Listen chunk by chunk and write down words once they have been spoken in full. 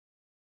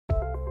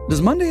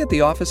Does Monday at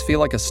the office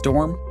feel like a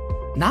storm?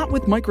 Not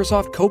with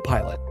Microsoft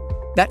Copilot.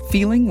 That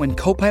feeling when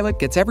Copilot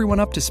gets everyone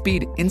up to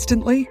speed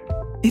instantly?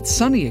 It's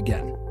sunny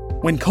again.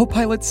 When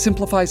Copilot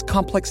simplifies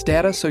complex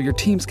data so your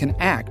teams can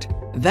act,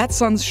 that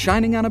sun's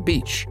shining on a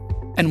beach.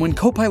 And when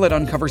Copilot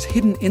uncovers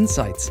hidden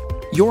insights,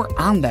 you're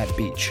on that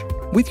beach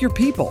with your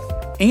people,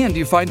 and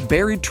you find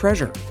buried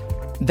treasure.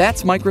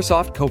 That's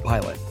Microsoft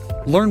Copilot.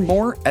 Learn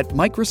more at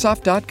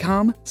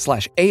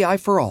Microsoft.com/AI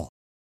for all.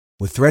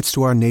 With threats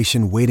to our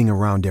nation waiting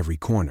around every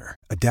corner,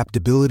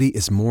 adaptability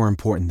is more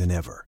important than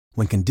ever.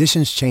 When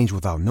conditions change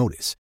without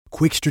notice,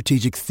 quick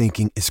strategic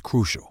thinking is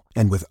crucial.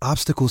 And with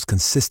obstacles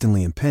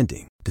consistently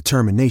impending,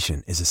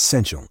 determination is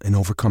essential in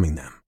overcoming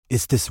them.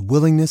 It's this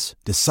willingness,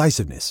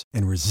 decisiveness,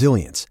 and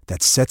resilience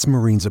that sets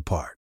Marines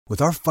apart.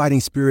 With our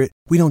fighting spirit,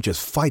 we don't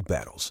just fight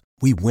battles,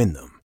 we win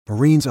them.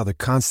 Marines are the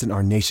constant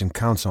our nation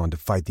counts on to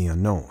fight the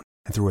unknown.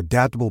 And through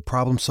adaptable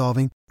problem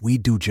solving, we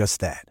do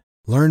just that.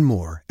 Learn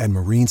more at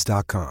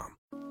Marines.com.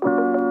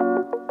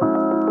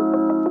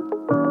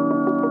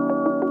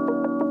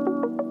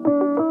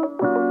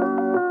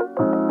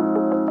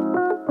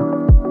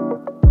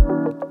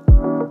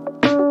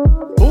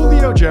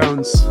 Julio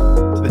Jones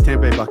to the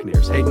Tampa Bay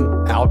Buccaneers. Hayden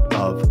out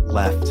of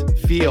left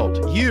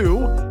field.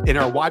 You, in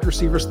our wide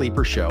receiver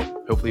sleeper show,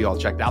 hopefully you all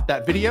checked out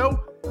that video,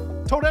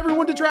 told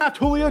everyone to draft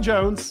Julio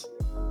Jones.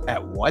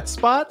 At what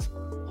spot?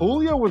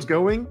 Julio was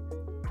going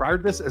prior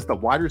to this as the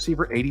wide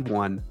receiver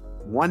 81,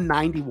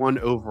 191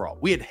 overall.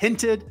 We had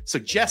hinted,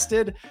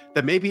 suggested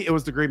that maybe it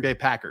was the Green Bay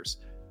Packers.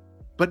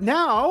 But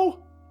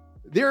now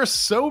there are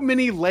so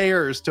many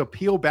layers to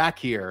peel back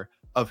here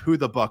of who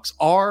the BUCS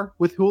are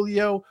with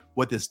Julio,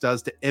 what this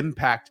does to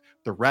impact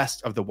the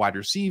rest of the wide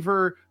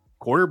receiver,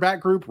 quarterback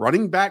group,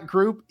 running back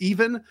group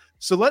even.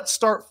 So let's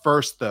start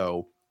first,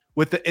 though,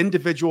 with the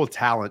individual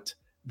talent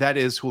that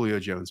is Julio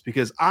Jones,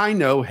 because I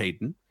know,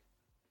 Hayden,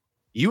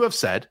 you have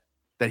said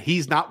that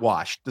he's not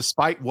washed,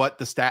 despite what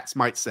the stats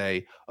might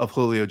say of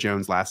Julio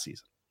Jones last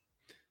season.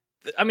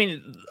 I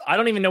mean, I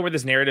don't even know where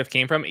this narrative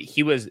came from.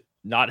 He was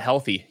not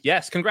healthy.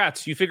 Yes,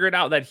 congrats. You figured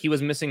out that he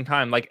was missing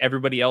time like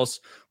everybody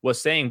else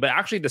was saying. But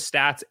actually, the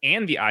stats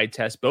and the eye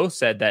test both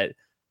said that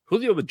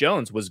Julio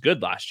Jones was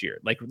good last year.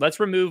 Like, let's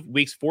remove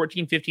weeks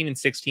 14, 15, and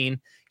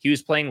 16. He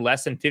was playing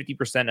less than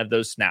 50% of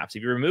those snaps.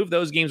 If you remove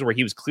those games where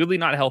he was clearly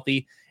not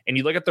healthy, and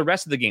you look at the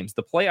rest of the games,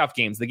 the playoff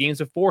games, the games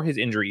before his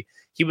injury,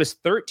 he was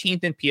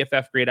 13th in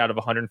PFF grade out of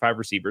 105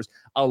 receivers,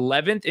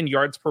 11th in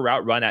yards per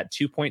route run at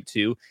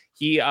 2.2.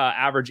 He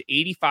averaged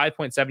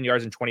 85.7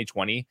 yards in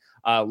 2020.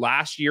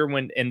 Last year,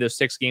 when in those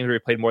 6 games where he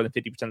played more than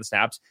 50% of the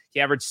snaps, he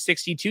averaged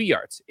 62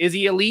 yards. Is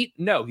he elite?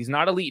 No, he's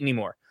not elite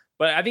anymore.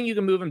 But I think you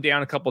can move him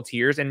down a couple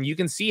tiers, and you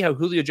can see how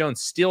Julio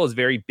Jones still is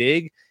very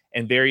big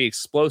and very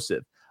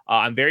explosive.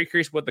 I'm very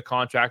curious what the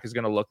contract is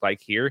going to look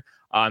like here.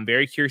 I'm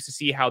very curious to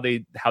see how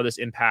this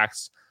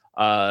impacts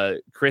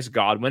Chris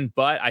Godwin.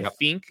 But I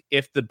think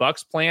if the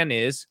BUCS plan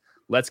is,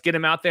 let's get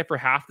him out there for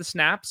half the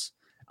snaps.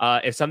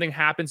 If something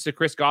happens to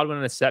Chris Godwin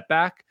in a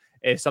setback,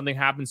 if something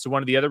happens to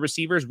one of the other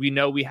receivers, we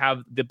know we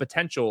have the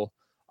potential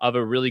of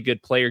a really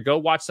good player. Go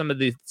watch some of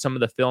the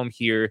film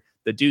here.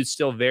 The dude's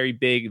still very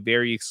big,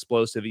 very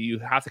explosive. You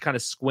have to kind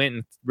of squint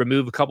and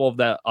remove a couple of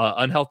the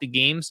unhealthy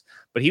games,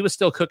 but he was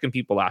still cooking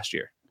people last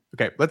year.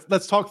 Okay,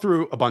 let's talk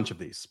through a bunch of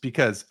these,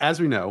 because as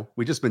we know,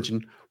 we just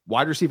mentioned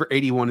wide receiver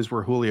 81 is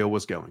where Julio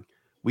was going.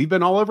 We've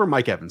been all over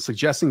Mike Evans,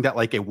 suggesting that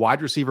like a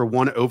wide receiver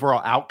 1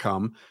 overall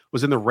outcome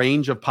was in the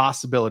range of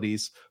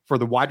possibilities for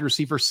the wide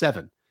receiver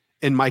 7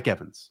 in Mike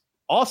Evans.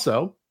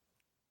 Also,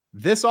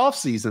 this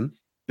offseason,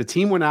 the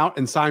team went out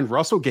and signed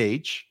Russell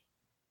Gage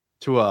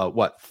to a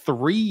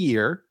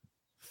 3-year,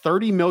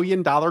 $30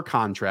 million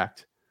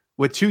contract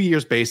with 2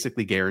 years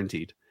basically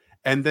guaranteed.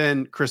 And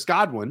then Chris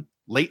Godwin,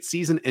 late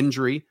season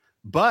injury,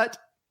 but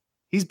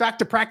he's back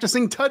to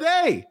practicing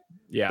today.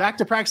 Yeah. Back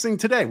to practicing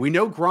today. We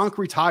know Gronk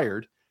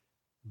retired,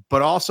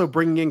 but also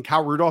bringing in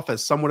Kyle Rudolph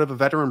as somewhat of a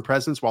veteran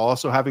presence while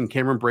also having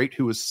Cameron Brate,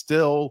 who is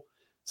still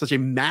such a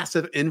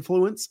massive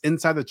influence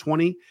inside the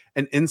 20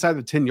 and inside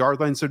the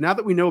 10-yard line. So now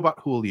that we know about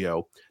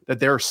Julio,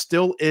 that there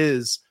still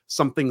is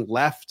something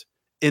left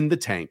in the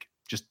tank,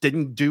 just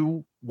didn't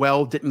do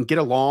well, didn't get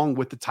along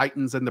with the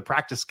Titans and the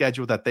practice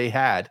schedule that they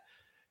had.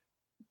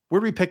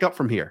 Where do we pick up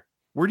from here?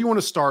 Where do you want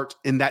to start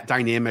in that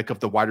dynamic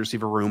of the wide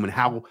receiver room and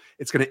how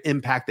it's going to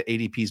impact the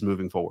ADPs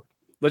moving forward?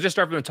 Let's just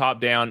start from the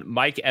top down.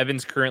 Mike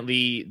Evans,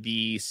 currently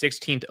the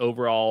 16th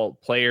overall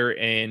player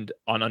and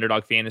on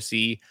Underdog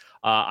Fantasy.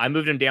 I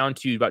moved him down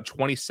to about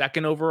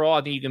 22nd overall.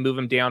 I think you can move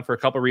him down for a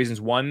couple of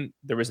reasons. One,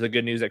 there was the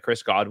good news that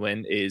Chris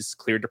Godwin is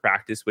cleared to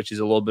practice, which is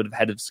a little bit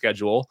ahead of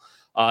schedule.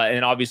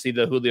 And obviously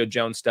the Julio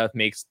Jones stuff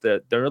makes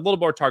they're a little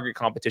more target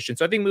competition.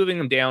 So I think moving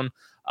them down,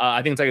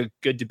 I think it's like a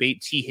good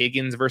debate. T.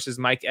 Higgins versus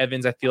Mike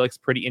Evans, I feel like it's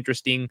pretty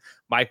interesting.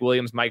 Mike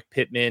Williams, Mike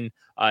Pittman,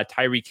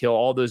 Tyreek Hill,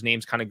 all those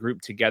names kind of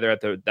grouped together at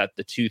the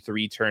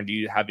 2-3 turn. Do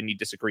you have any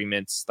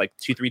disagreements? Like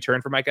 2-3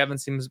 turn for Mike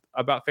Evans seems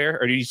about fair,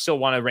 or do you still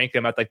want to rank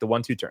him at like the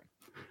 1-2 turn?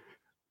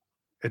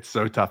 It's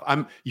so tough.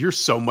 You're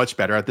so much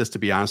better at this, to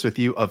be honest with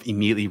you, of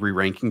immediately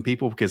re-ranking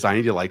people, because I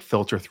need to like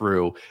filter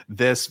through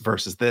this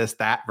versus this,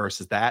 that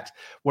versus that.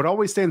 What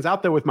always stands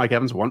out though with Mike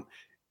Evans,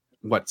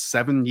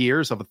 7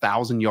 years of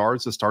 1,000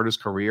 yards to start his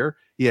career.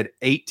 He had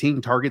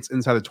 18 targets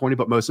inside the 20,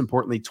 but most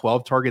importantly,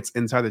 12 targets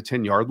inside the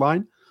 10-yard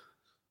line.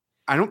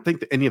 I don't think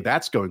that any of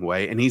that's going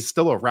away. And he's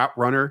still a route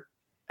runner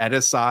at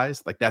his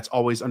size. Like, that's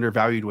always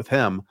undervalued with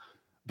him.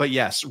 But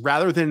yes,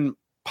 rather than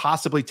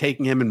possibly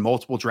taking him in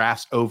multiple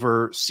drafts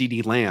over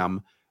CeeDee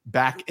Lamb,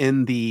 back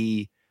in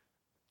the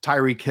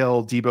Tyreek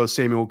Hill, Deebo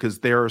Samuel, because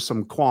there are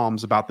some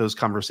qualms about those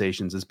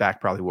conversations, is back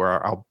probably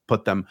where I'll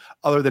put them,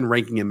 other than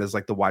ranking him as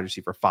like the wide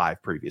receiver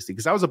 5 previously,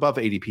 because I was above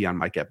ADP on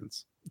Mike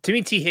Evans. To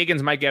me, T.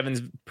 Higgins, Mike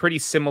Evans, pretty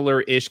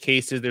similar-ish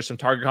cases. There's some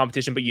target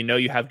competition, but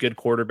you have good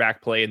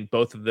quarterback play, and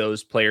both of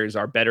those players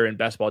are better in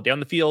best ball down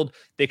the field.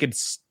 They could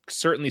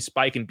certainly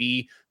spike and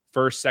be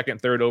first,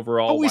 second, third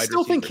overall. Oh, we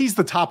still think he's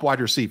the top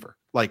wide receiver.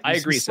 Like, I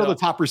agree. He's still the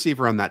top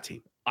receiver on that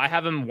team. I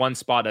have him one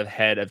spot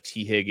ahead of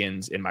T.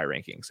 Higgins in my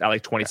rankings. I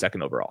like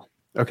 22nd overall.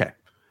 Okay.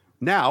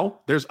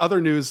 Now, there's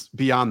other news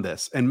beyond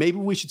this, and maybe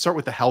we should start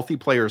with the healthy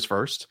players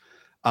first.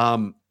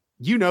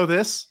 You know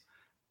this.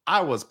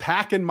 I was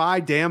packing my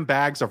damn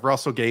bags of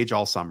Russell Gage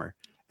all summer.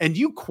 And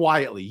you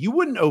quietly, you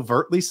wouldn't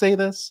overtly say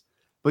this,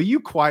 but you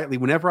quietly,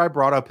 whenever I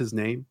brought up his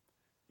name,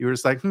 you were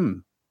just like,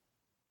 Then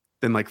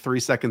like 3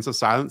 seconds of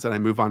silence, and I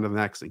move on to the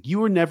next thing. You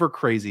were never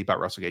crazy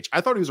about Russell Gage.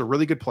 I thought he was a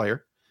really good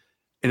player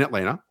in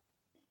Atlanta.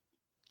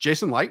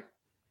 Jason Light,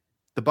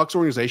 the Bucs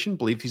organization,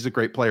 believed he's a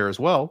great player as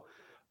well.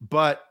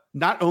 But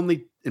not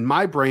only in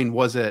my brain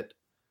was it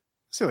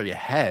necessarily a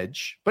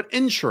hedge, but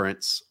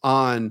insurance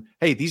on,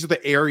 hey, these are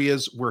the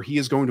areas where he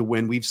is going to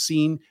win. We've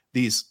seen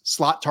these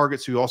slot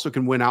targets who also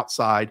can win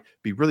outside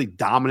be really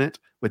dominant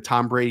with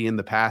Tom Brady in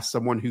the past,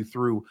 someone who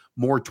threw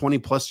more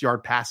 20-plus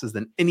yard passes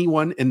than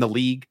anyone in the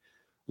league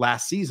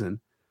last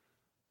season.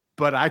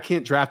 But I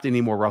can't draft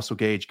any more Russell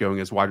Gage going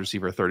as wide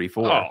receiver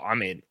 34. I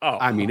mean,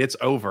 it's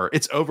over.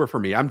 It's over for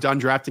me. I'm done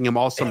drafting him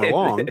all summer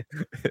long.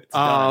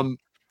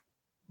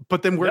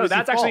 But then where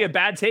that's actually a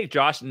bad take,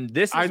 Josh. And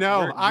this is, I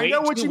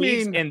know what you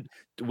mean. And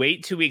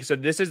wait 2 weeks. So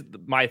this is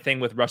my thing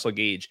with Russell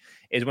Gage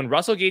is when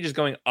Russell Gage is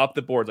going up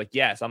the board. Like,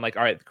 yes, I'm like,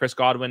 all right, Chris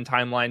Godwin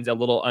timeline's a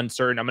little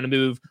uncertain. I'm going to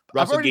move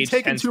Russell Gage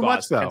taken 10 too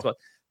spots, much though.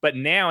 But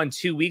now in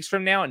 2 weeks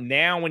from now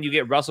when you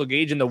get Russell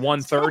Gage in the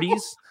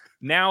 130s,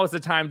 now is the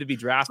time to be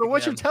drafting. So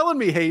what you're telling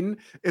me, Hayden,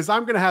 is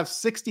I'm going to have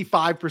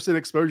 65%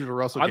 exposure to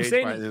Russell Gage. I'm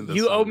saying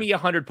you owe me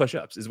 100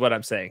 push-ups is what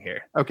I'm saying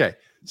here. Okay.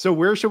 So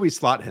where should we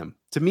slot him?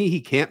 To me, he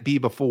can't be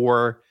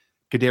before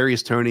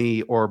Kadarius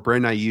Toney or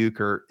Brandon Ayuk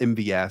or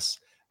MVS.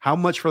 How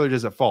much further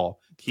does it fall?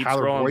 Keep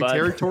Tyler Boyd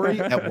territory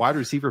at wide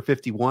receiver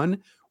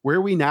 51. Where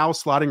are we now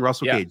slotting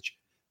Russell Gage?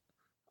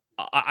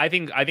 I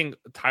think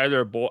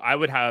Tyler Boyd. I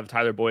would have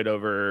Tyler Boyd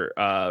over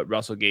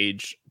Russell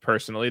Gage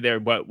personally. There,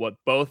 what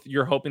both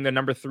you're hoping they're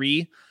number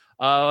 3,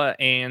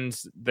 and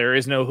there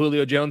is no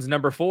Julio Jones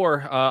number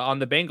 4 on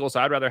the Bengals. So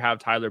I'd rather have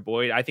Tyler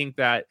Boyd. I think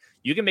that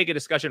you can make a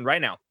discussion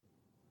right now.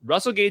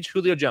 Russell Gage,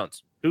 Julio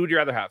Jones. Who would you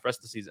rather have rest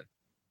of the season?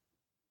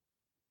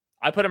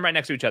 I put them right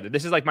next to each other.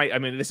 This is like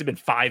this has been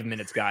 5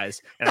 minutes,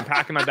 guys. And I'm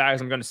packing my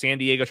bags. I'm going to San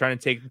Diego, trying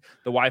to take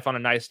the wife on a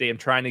nice day. I'm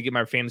trying to get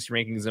my fantasy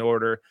rankings in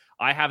order.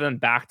 I have them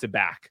back to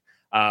back.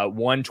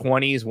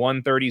 120s,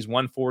 130s,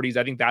 140s.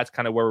 I think that's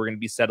kind of where we're going to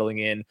be settling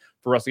in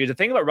for Russell Gage. The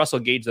thing about Russell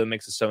Gage that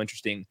makes it so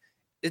interesting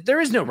is there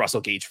is no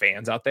Russell Gage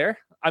fans out there.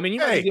 I mean, you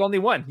might be the only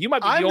one. You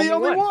might be the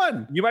only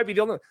one. You might be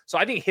the only one. So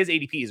I think his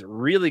ADP is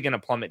really going to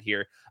plummet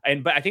here.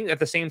 But I think at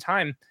the same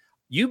time,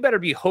 you better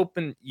be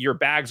hoping your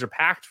bags are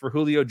packed for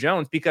Julio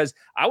Jones, because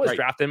I was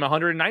drafting him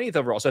 190th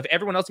overall. So if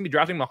everyone else can be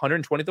drafting him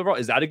 120th overall,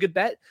 is that a good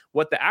bet?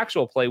 What the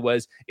actual play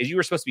was is you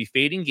were supposed to be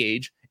fading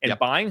Gage and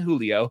buying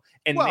Julio.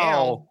 And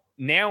now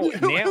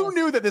who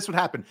knew that this would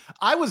happen?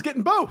 I was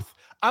getting both.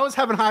 I was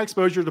having high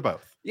exposure to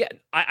both. Yeah,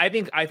 I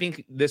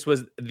think this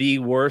was the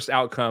worst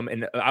outcome,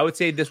 and I would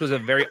say this was a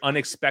very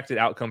unexpected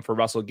outcome for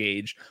Russell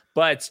Gage.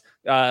 But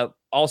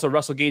also,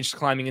 Russell Gage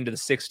climbing into the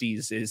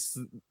 60s is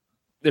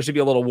there should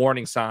be a little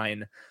warning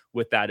sign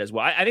with that as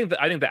well. I think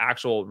the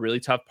actual really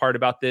tough part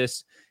about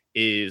this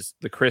is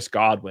the Chris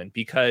Godwin,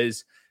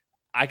 because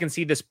I can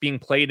see this being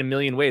played a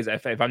million ways.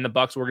 If I'm the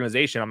Bucs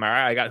organization, I'm all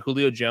right. I got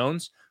Julio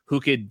Jones, who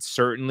could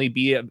certainly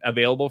be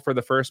available for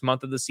the first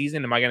month of the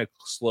season. Am I going to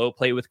slow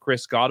play with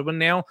Chris Godwin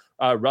now?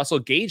 Russell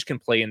Gage can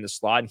play in the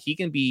slot, and he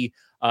can be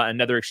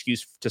another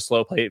excuse to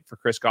slow play for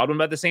Chris Godwin.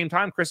 But at the same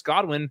time, Chris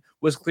Godwin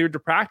was cleared to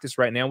practice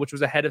right now, which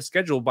was ahead of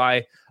schedule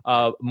by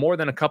more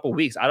than a couple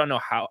weeks. I don't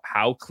know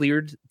how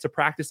cleared to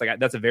practice. Like,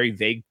 that's a very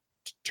vague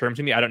term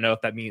to me. I don't know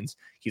if that means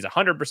he's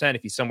 100%,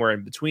 if he's somewhere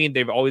in between.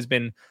 They've always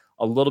been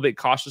a little bit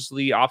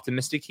cautiously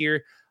optimistic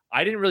here.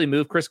 I didn't really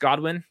move Chris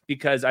Godwin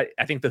because I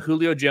think the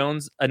Julio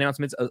Jones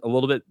announcement's a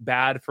little bit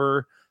bad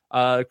for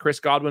Chris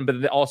Godwin,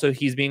 but also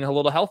he's being a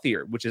little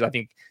healthier, which I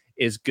think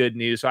is good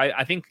news. So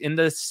I think in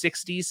the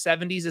 60s,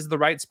 70s is the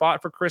right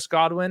spot for Chris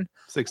Godwin.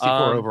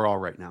 64 overall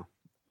right now.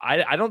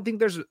 I don't think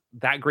there's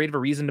that great of a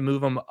reason to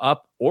move him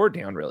up or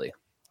down, really.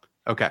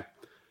 Okay.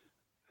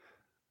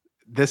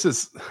 this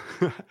is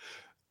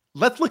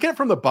let's look at it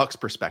from the Bucks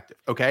perspective.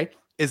 Okay.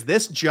 Is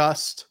this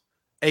just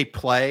a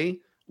play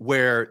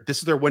where this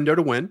is their window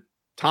to win?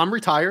 Tom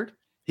retired.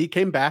 He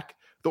came back.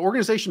 The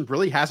organization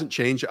really hasn't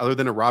changed other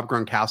than a Rob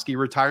Gronkowski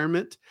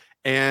retirement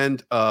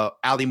and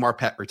Ali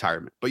Marpet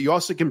retirement. But you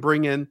also can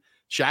bring in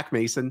Shaq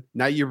Mason.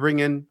 Now you bring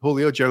in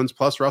Julio Jones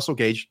plus Russell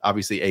Gage.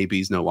 Obviously,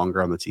 AB's no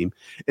longer on the team.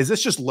 Is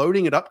this just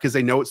loading it up because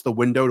they know it's the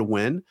window to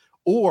win?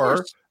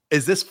 Or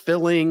is this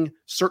filling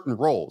certain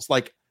roles?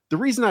 Like, the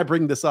reason I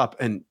bring this up,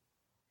 and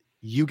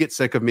you get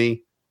sick of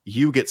me,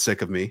 you get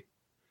sick of me,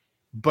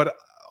 but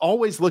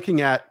always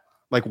looking at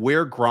like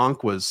where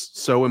Gronk was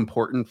so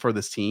important for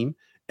this team.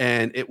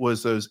 And it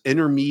was those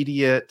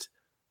intermediate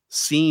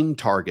seam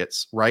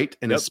targets, right?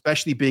 And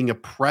especially being a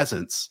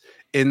presence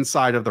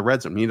inside of the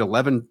red zone. We need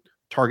 11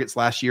 targets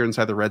last year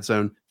inside the red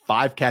zone,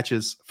 5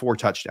 catches, 4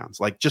 touchdowns,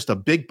 like just a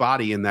big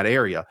body in that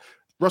area.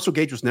 Russell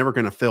Gage was never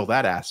going to fill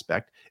that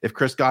aspect. If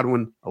Chris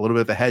Godwin, a little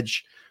bit of a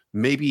hedge,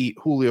 maybe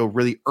Julio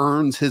really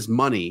earns his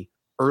money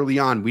early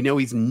on. We know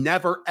he's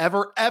never,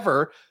 ever,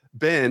 ever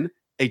been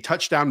a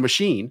touchdown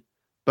machine,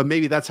 but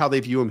maybe that's how they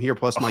view him here.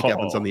 Plus Mike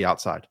Evans on the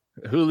outside.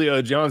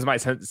 Julio Jones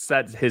might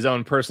set his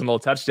own personal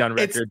touchdown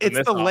record.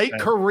 It's the late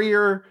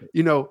career,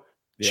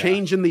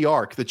 change in the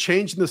arc, the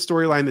change in the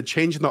storyline, the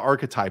change in the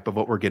archetype of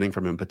what we're getting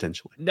from him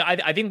potentially. No,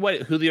 I think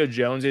what Julio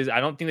Jones is, I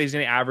don't think he's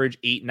going to average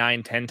 8,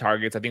 9, 10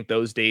 targets. I think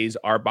those days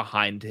are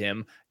behind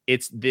him.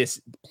 It's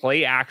this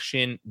play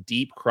action,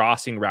 deep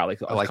crossing route.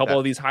 Like a couple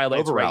of these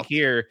highlights right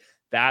here.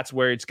 That's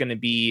where it's going to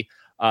be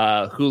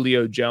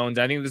Julio Jones.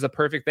 I think this is a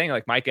perfect thing.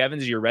 Like Mike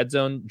Evans is your red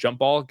zone jump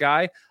ball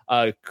guy.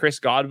 Chris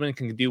Godwin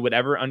can do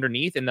whatever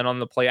underneath. And then on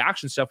the play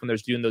action stuff, when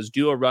there's doing those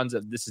duo runs,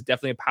 this is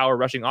definitely a power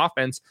rushing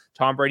offense.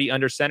 Tom Brady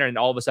under center, and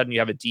all of a sudden you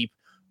have a deep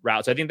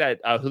route. So I think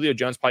that Julio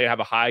Jones probably have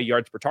a high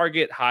yards per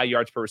target, high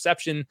yards per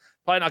reception.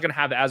 Probably not going to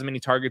have as many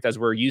targets as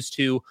we're used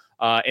to.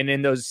 And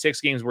in those 6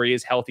 games where he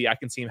is healthy, I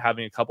can see him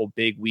having a couple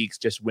big weeks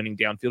just winning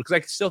downfield. Because I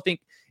still think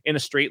in a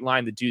straight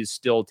line, the dude is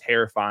still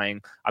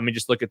terrifying. I mean,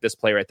 just look at this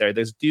play right there.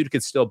 This dude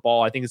could still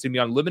ball. I think it's going to be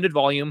on limited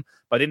volume,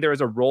 but I think there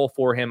is a role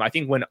for him. I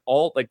think when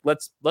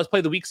let's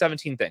play the week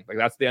 17 thing. Like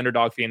that's the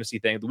underdog fantasy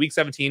thing. The week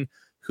 17,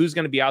 who's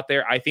going to be out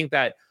there? I think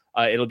that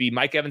it'll be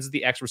Mike Evans as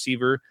the X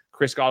receiver.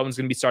 Chris Godwin's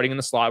going to be starting in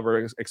the slot.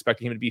 We're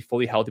expecting him to be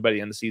fully healthy by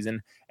the end of the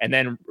season. And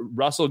then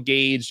Russell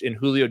Gage and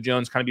Julio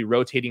Jones kind of be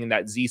rotating in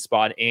that Z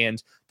spot.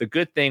 And the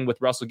good thing with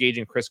Russell Gage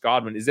and Chris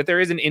Godwin is that there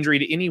is an injury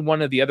to any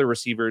one of the other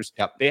receivers.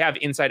 Yep. They have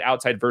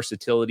inside-outside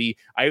versatility.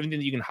 I even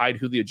think you can hide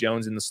Julio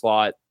Jones in the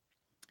slot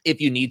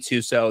if you need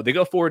to. So they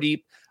go 4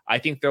 deep. I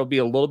think there'll be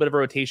a little bit of a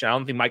rotation. I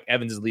don't think Mike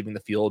Evans is leaving the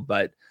field,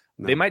 but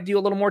they might do a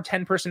little more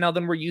 10 personnel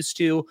than we're used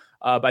to.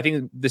 But I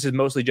think this is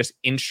mostly just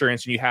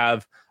insurance. And you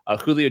have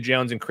Julio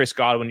Jones and Chris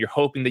Godwin. You're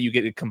hoping that you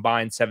get a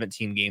combined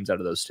 17 games out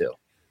of those two.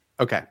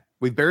 Okay.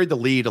 We've buried the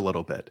lead a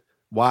little bit.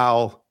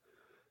 While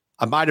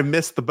I might have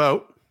missed the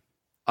boat,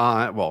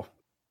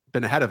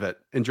 been ahead of it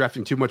in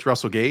drafting too much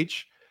Russell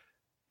Gage,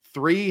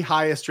 3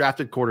 highest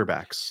drafted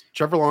quarterbacks,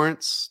 Trevor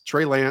Lawrence,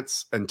 Trey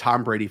Lance, and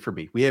Tom Brady for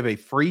me. We have a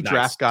free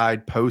draft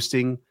guide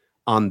posting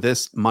on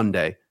this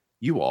Monday.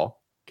 You all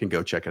can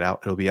go check it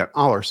out. It'll be on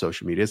all our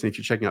social medias. And if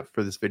you're checking out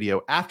for this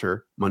video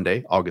after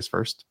Monday, August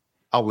 1st,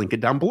 I'll link it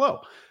down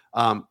below.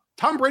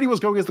 Tom Brady was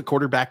going as the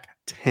quarterback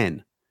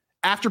 10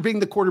 after being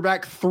the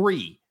quarterback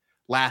 3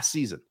 last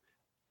season.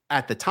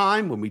 At the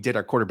time when we did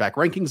our quarterback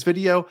rankings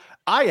video,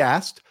 I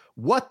asked,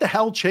 what the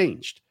hell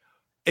changed?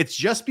 It's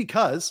just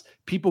because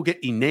people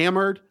get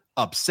enamored,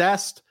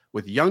 obsessed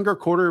with younger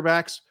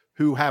quarterbacks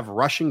who have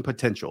rushing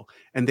potential.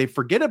 And they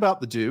forget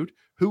about the dude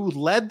who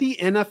led the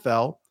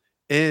NFL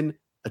in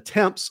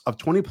attempts of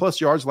 20 plus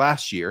yards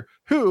last year,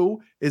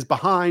 who is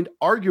behind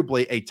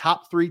arguably a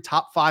top 3,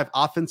 top 5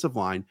 offensive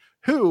line,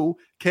 who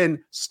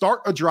can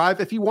start a drive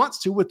if he wants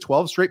to with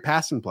 12 straight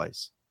passing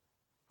plays.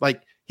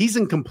 Like, he's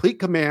in complete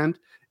command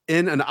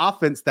in an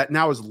offense that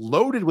now is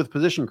loaded with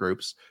position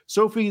groups.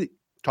 So if we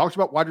talked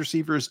about wide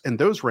receivers and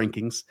those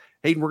rankings,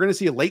 Hayden, we're going to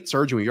see a late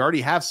surge, and we already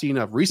have seen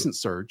a recent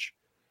surge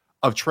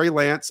of Trey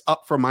Lance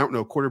up from,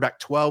 quarterback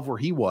 12 where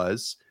he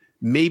was.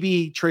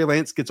 Maybe Trey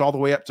Lance gets all the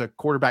way up to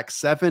quarterback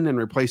 7 and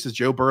replaces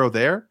Joe Burrow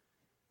there.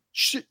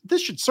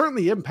 This should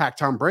certainly impact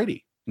Tom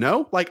Brady.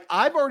 No? Like,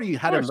 I've already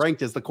had him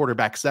ranked as the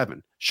quarterback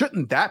 7.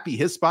 Shouldn't that be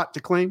his spot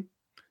to claim?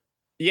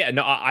 Yeah,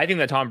 no, I think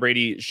that Tom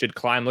Brady should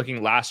climb.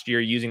 Looking last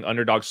year using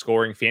underdog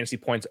scoring, fantasy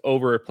points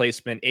over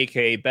replacement,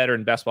 aka better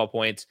in best ball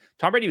points.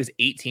 Tom Brady was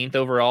 18th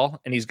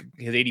overall, and his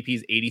ADP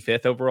is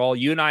 85th overall.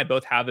 You and I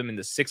both have him in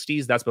the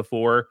 60s. That's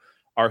before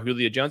our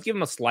Julio Jones. Give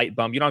him a slight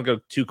bump. You don't go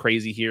too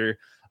crazy here.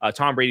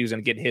 Tom Brady was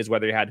going to get his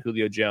whether he had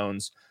Julio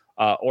Jones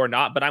or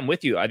not. But I'm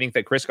with you. I think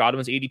that Chris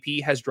Godwin's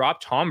ADP has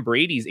dropped. Tom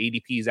Brady's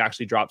ADP has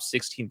actually dropped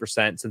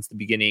 16% since the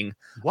beginning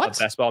of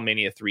Best Ball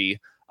Mania 3.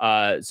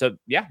 So,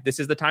 yeah, this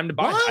is the time to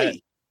buy. Why?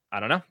 I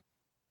don't know.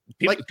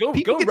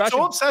 People get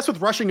so obsessed with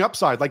rushing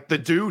upside, like the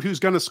dude who's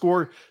going to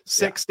score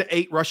 6 to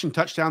 8 rushing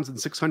touchdowns and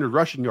 600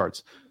 rushing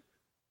yards.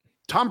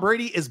 Tom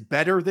Brady is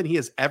better than he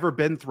has ever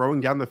been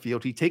throwing down the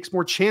field. He takes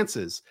more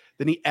chances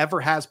than he ever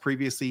has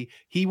previously.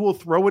 He will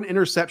throw an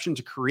interception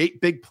to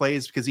create big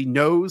plays because he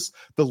knows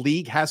the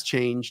league has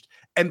changed.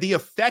 And the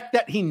effect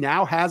that he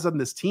now has on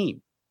this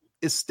team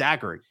is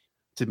staggering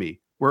to me,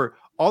 where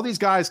all these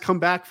guys come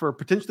back for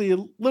potentially a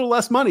little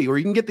less money, or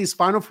you can get these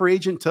final free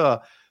agent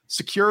to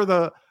secure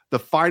the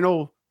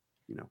final,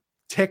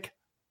 tick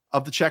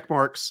of the check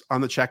marks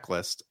on the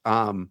checklist.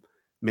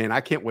 Man,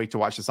 I can't wait to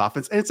watch this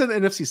offense. And it's an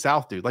NFC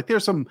South, dude. Like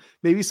there's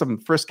maybe some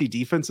frisky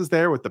defenses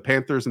there with the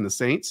Panthers and the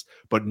Saints,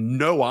 but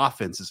no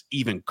offense is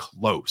even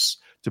close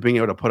to being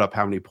able to put up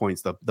how many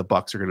points the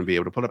BUCS are going to be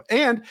able to put up.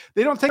 And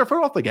they don't take their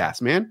foot off the gas,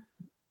 man.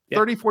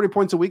 30, 40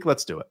 points a week.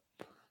 Let's do it.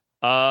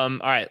 All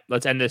right,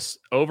 let's end this.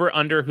 Over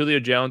under Julio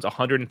Jones,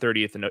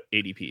 130th in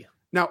ADP.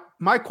 Now,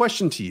 my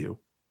question to you,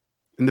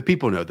 and the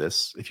people know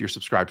this if you're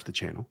subscribed to the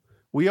channel,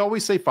 we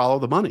always say follow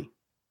the money.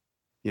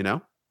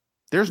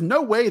 There's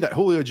no way that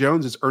Julio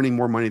Jones is earning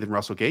more money than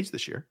Russell Gage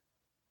this year.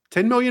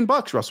 $10 million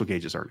Russell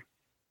Gage is earning.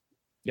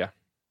 Yeah.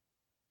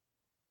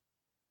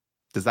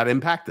 Does that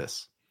impact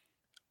this?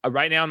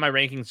 Right now in my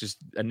rankings, just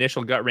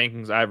initial gut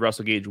rankings, I have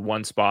Russell Gage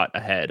one spot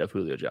ahead of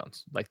Julio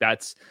Jones.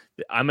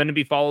 I'm going to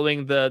be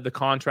following the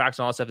contracts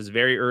and all that stuff. Is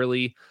very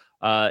early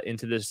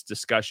into this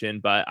discussion,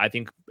 but I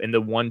think in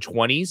the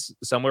 120s,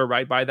 somewhere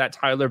right by that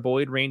Tyler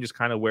Boyd range is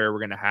kind of where we're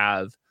going to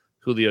have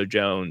Julio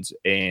Jones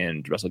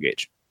and Russell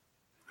Gage.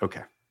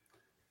 Okay.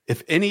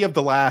 If any of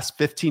the last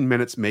 15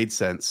 minutes made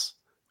sense,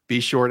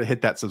 be sure to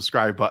hit that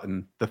subscribe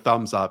button, the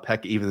thumbs up,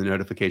 heck, even the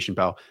notification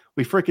bell.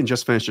 We freaking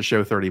just finished a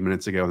show 30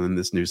 minutes ago, and then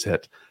this news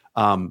hit.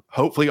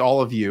 Hopefully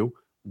all of you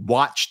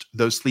watched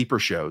those sleeper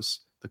shows,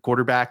 the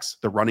quarterbacks,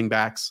 the running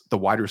backs, the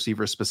wide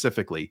receivers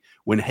specifically,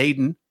 when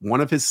Hayden,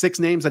 one of his 6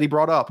 names that he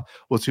brought up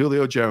was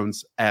Julio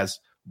Jones as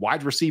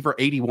wide receiver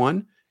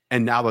 81,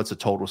 and now that's a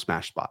total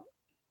smash spot.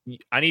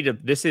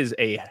 This is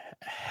a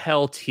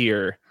hell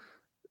tier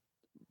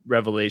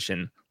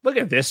revelation. Look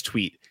at this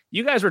tweet.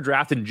 You guys were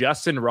drafting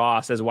Justin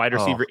Ross as wide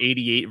receiver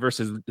 88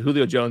 versus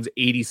Julio Jones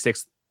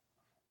 86.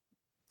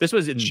 This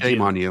was in shame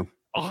June. On you.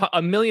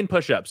 A million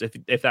push-ups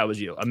if that was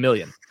you. A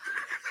million.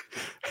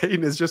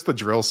 Hayden is just the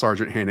drill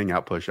sergeant handing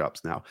out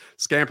push-ups now.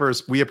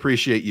 Scampers, we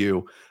appreciate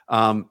you.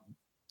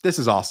 This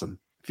is awesome.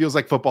 Feels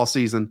like football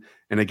season.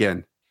 And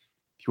again,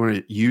 if you want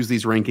to use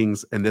these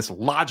rankings and this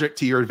logic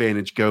to your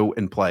advantage, go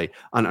and play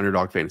on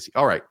Underdog Fantasy.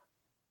 All right.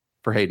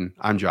 For Hayden,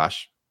 I'm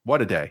Josh.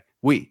 What a day.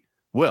 We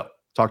will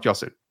talk to y'all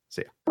soon.